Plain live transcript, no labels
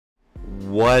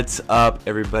What's up,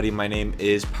 everybody? My name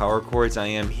is Power Chords. I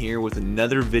am here with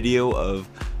another video of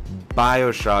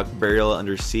BioShock Burial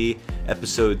Under Sea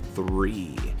episode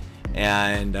 3,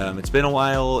 and it's been a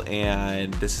while,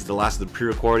 and this is the last of the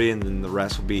pre-recording, and then the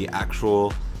rest will be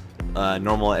actual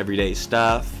normal everyday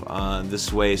stuff.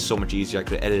 This way is so much easier. I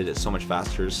could edit it so much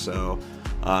faster, so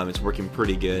it's working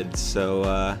pretty good.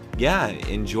 So yeah,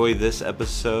 enjoy this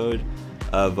episode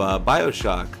of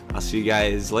BioShock. I'll see you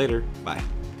guys later. Bye.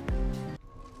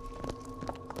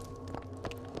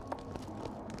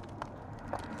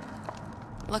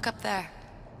 Look up there.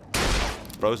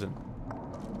 Frozen.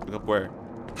 Look up where?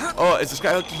 Oh, is this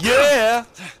guy? Yeah!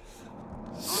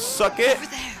 Suck it! Over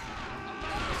there.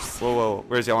 Whoa, whoa,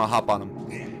 where is he? I want to hop on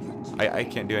him. I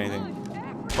can't do anything.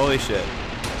 Holy shit.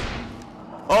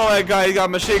 Oh my god, he got a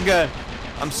machine gun!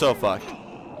 I'm so fucked.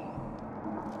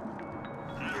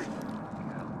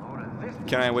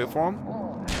 Can I wait for him?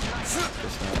 Guess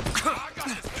not.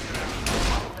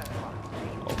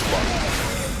 Oh fuck.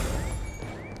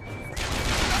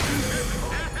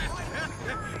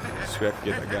 I have to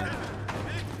get that gun.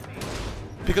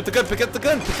 Pick up the gun, pick up the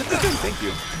gun, pick up the gun, thank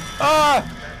you. Ah!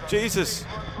 Jesus.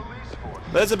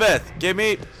 Elizabeth, give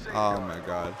me. Oh my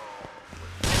god.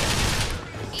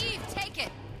 Eve, take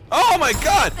it. Oh my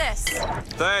god! This.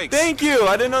 Thanks. Thank you!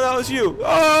 I didn't know that was you.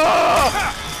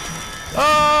 Ah!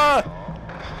 Ah!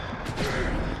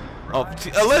 Oh,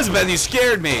 Elizabeth, you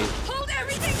scared me. Hold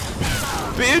everything.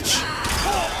 Bitch!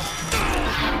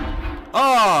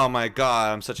 Oh my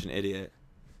god, I'm such an idiot.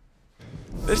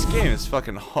 This game is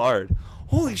fucking hard.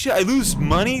 Holy shit, I lose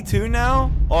money too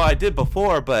now? Oh, I did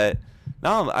before, but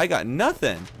now I got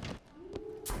nothing.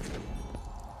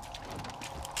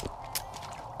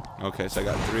 Okay, so I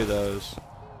got 3 of those.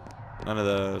 None of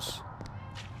those.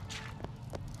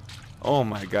 Oh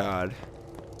my god.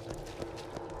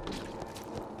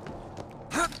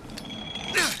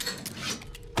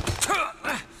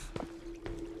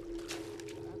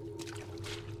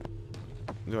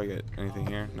 Do I get anything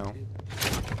here? No.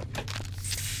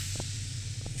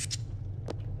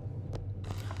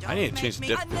 I need to change the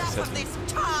difficulty setting.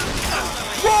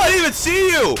 Whoa, I didn't even see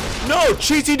you! No,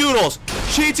 cheaty doodles!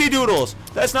 Cheaty doodles!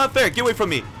 That's not fair. Get away from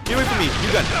me. Get away from me.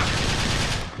 You got.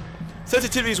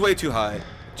 Sensitivity is way too high.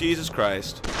 Jesus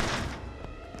Christ.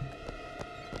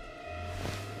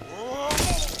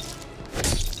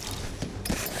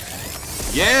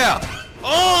 Yeah!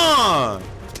 Oh!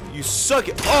 You suck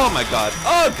it. Oh my god.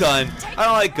 Oh, gun. I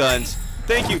don't like guns.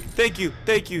 Thank you. Thank you.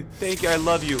 Thank you. Thank you. I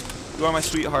love you. You are my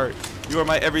sweetheart. You are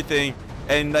my everything.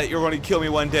 And that you're going to kill me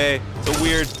one day. It's a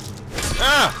weird.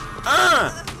 Ah!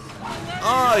 Ah!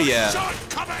 Oh, yeah.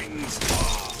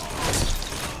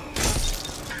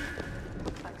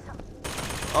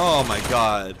 Oh my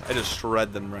god. I just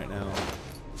shred them right now.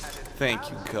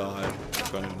 Thank you, God.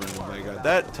 Oh my god.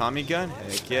 That Tommy gun?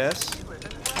 Heck yes.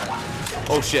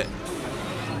 Oh shit.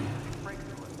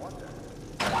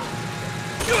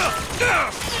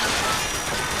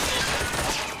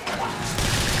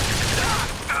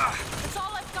 That's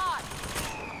all I've got.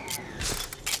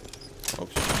 Oh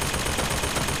shit.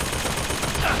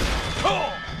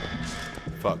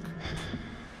 Fuck.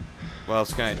 What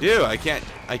else can I do? I can't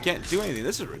do anything.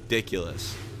 This is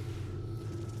ridiculous.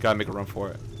 Gotta make a run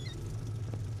for it.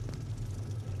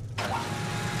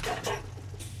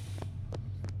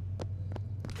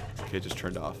 Okay, just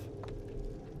turned off.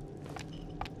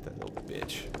 That little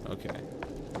bitch. Okay.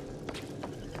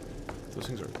 Those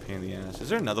things are a pain in the ass. Is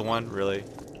there another one? Really?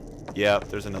 Yep,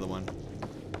 there's another one.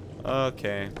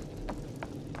 Okay.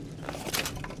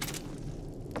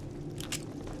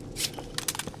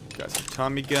 Got some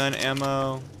Tommy gun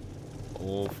ammo.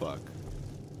 Oh, fuck.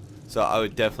 So I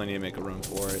would definitely need to make a run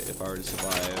for it if I were to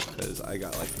survive, because I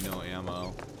got, like, no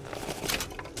ammo.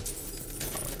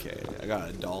 Okay, I got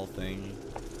a doll thing.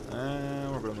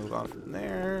 We're gonna move on from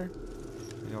there.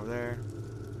 Over there.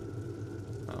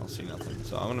 I don't see nothing.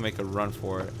 So I'm gonna make a run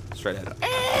for it. Straight ahead.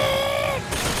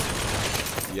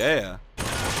 Yeah.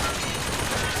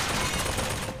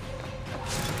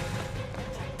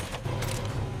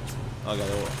 I got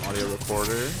a little audio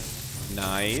recorder.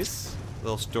 Nice.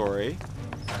 Little story.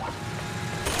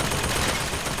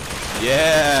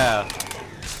 Yeah.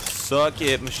 Suck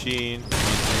it, machine.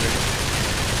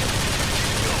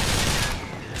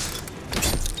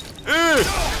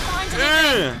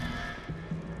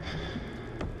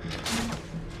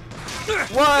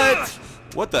 What?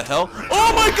 What the hell?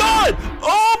 Oh my god!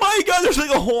 Oh my god! There's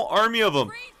like a whole army of them.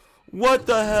 What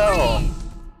the hell?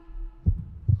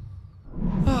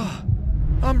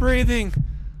 I'm breathing.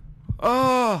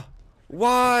 Oh,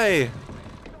 why?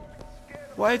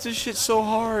 Why is this shit so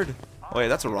hard? Oh wait,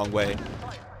 that's the wrong way.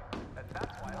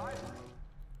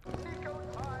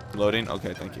 Loading?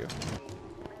 Okay, thank you.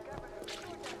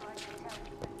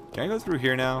 Can I go through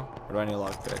here now? Or do I need a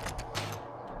lockpick?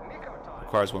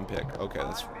 Requires 1 pick. Okay,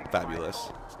 that's fabulous.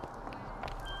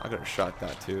 I could have shot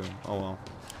that too. Oh well.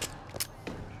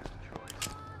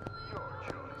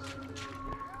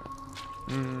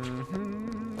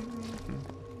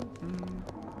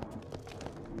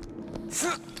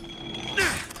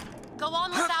 Go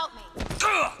on without me.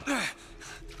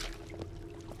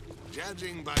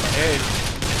 Judging by Hey.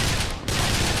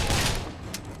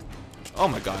 Oh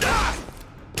my god. Catch,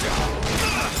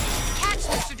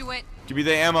 Mr. DeWitt. Give me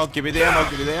the ammo. Give me the ammo.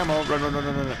 Give me the ammo. Run, run, run, run,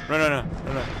 run, run, run, run,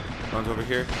 run, run. Runs over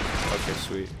here. Okay,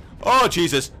 sweet. Oh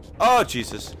Jesus. Oh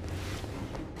Jesus.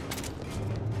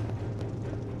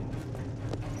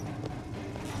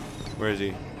 Where is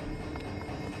he?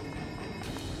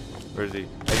 Where is he?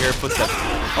 I hear footsteps.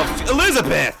 Oh,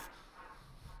 Elizabeth!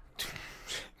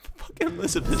 Fucking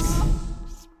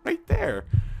Elizabeth's right there.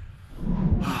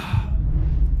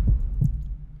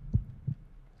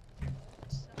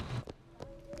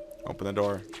 Open the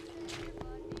door.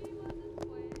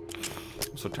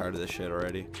 I'm so tired of this shit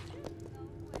already.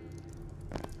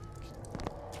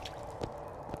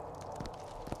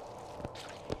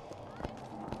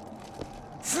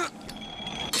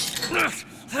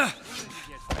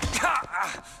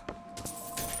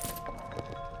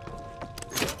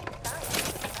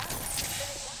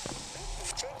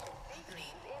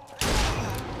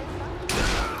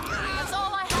 That's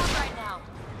all I have right now.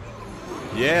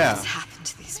 Yeah. What's happened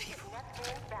to these people?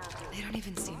 They don't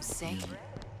even seem sane.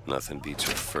 Nothing beats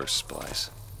your first splice.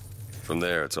 From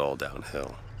there, it's all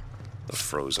downhill. The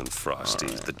frozen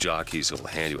frosties, the jockeys who'll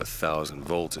hand you 1,000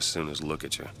 volts as soon as look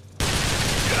at you.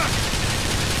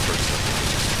 First up,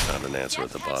 found an answer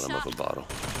at the bottom of a bottle.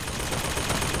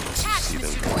 Catch, See them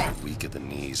Mr. going DeWitt. weak at the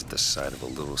knees at the sight of a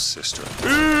little sister.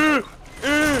 The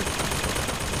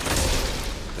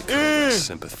kind of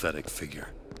sympathetic figure.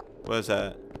 What is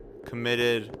that?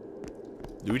 Committed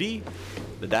duty?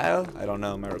 The dial? I don't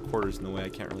know. My recorder's in the way. I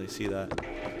can't really see that.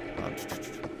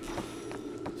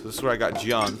 So this is where I got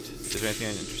jumped. Is there anything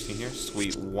interesting here?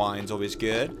 Sweet wine's always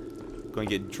good. Going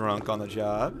to get drunk on the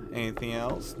job. Anything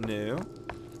else? No.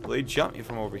 Well, they jumped me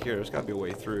from over here. There's got to be a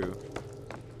way through.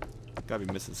 Got to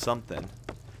be missing something.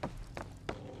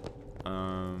 Where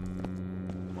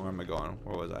am I going?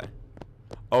 Where was I?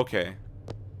 Okay.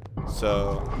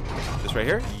 So, this right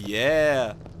here?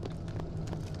 Yeah.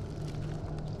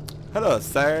 Hello,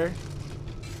 sir.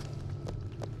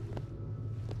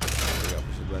 There we go.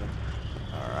 Push the button.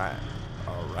 Alright.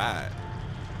 Alright.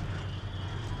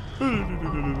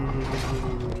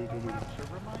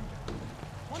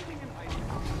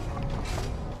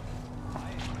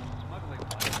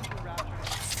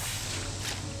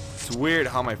 It's weird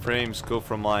how my frames go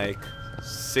from like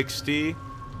 60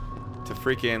 to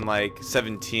freaking like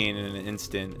 17 in an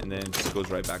instant, and then it just goes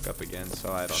right back up again.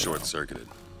 So I don't know. Short-circuited.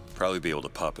 Probably be able to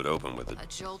pop it open with it. A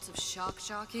jolt of shock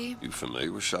jockey? You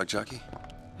familiar with Shock Jockey?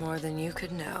 More than you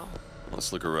could know.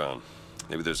 Let's look around.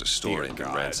 Maybe there's a store Dear ain't been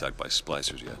God. ransacked by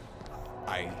splicers yet.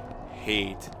 I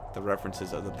hate the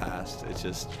references of the past. It's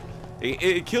just,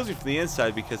 it kills me from the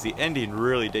inside because the ending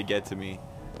really did get to me,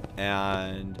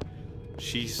 and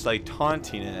she's like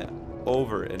taunting it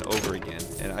over and over again,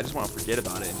 and I just want to forget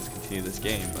about it and just continue this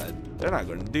game, but they're not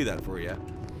going to do that for you.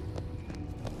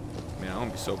 Man, I'm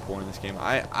gonna be so poor in this game.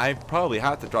 I probably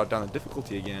have to drop down the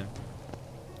difficulty again.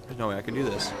 There's no way I can do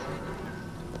this.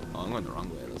 Oh, I'm going the wrong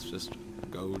way. Let's just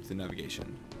go to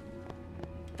navigation.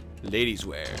 Ladies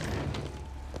wear.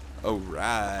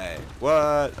 Alright.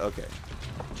 What? Okay.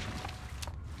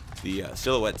 The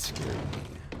silhouette scared me.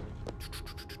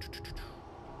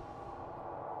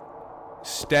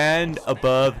 Stand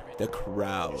above the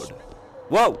crowd.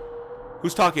 Whoa!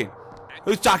 Who's talking?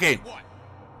 Who's talking?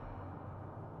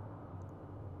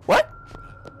 What?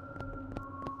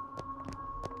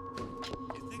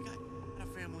 You think I had a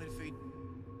family to feed?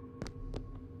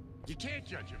 You can't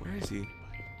judge him. Where is he?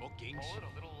 Bookings.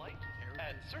 A little light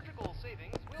and surgical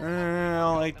savings will I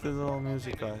don't like the little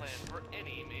music, guys. plan for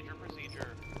any major procedure.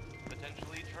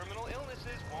 Potentially terminal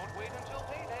illnesses won't wait until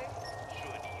payday.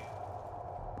 Should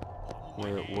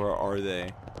you? Where are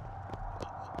they?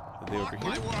 Are they over Mark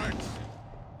my here? words.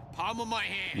 Palm of my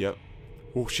hand. Yep.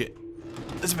 Oh shit.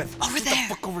 Elizabeth, Over get there.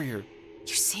 the fuck over here.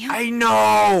 You see him? I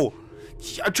know.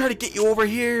 I'm trying to get you over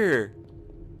here.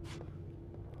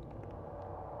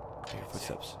 I hear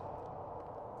footsteps.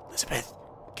 Elizabeth,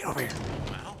 get over here.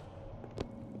 Well,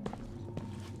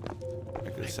 I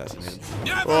could assassinate him.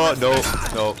 Oh no,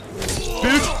 no.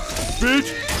 Bitch, bitch,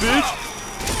 bitch.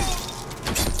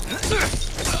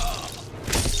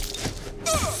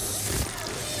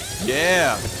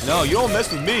 Yeah. No, you don't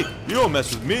mess with me. You don't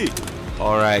mess with me.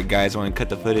 Alright guys, I want to cut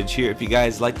the footage here. If you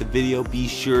guys like the video, be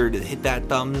sure to hit that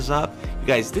thumbs up. If you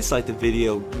guys dislike the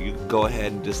video, you go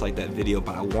ahead and dislike that video,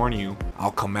 but I warn you,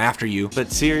 I'll come after you.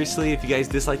 But seriously, if you guys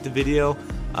dislike the video,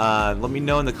 let me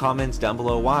know in the comments down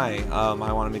below why. I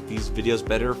want to make these videos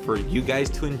better for you guys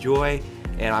to enjoy,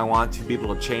 and I want to be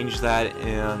able to change that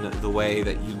in the way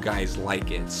that you guys like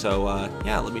it. So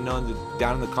yeah, let me know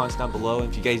down in the comments down below.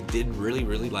 And if you guys did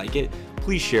really like it,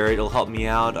 please share it. It'll help me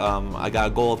out. I got a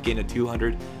goal of getting to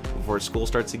 200 before school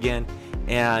starts again.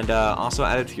 And also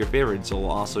add it to your favorites.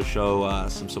 It'll also show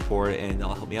some support, and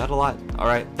that'll help me out a lot.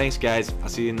 Alright, thanks guys. I'll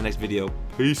see you in the next video.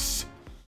 Peace.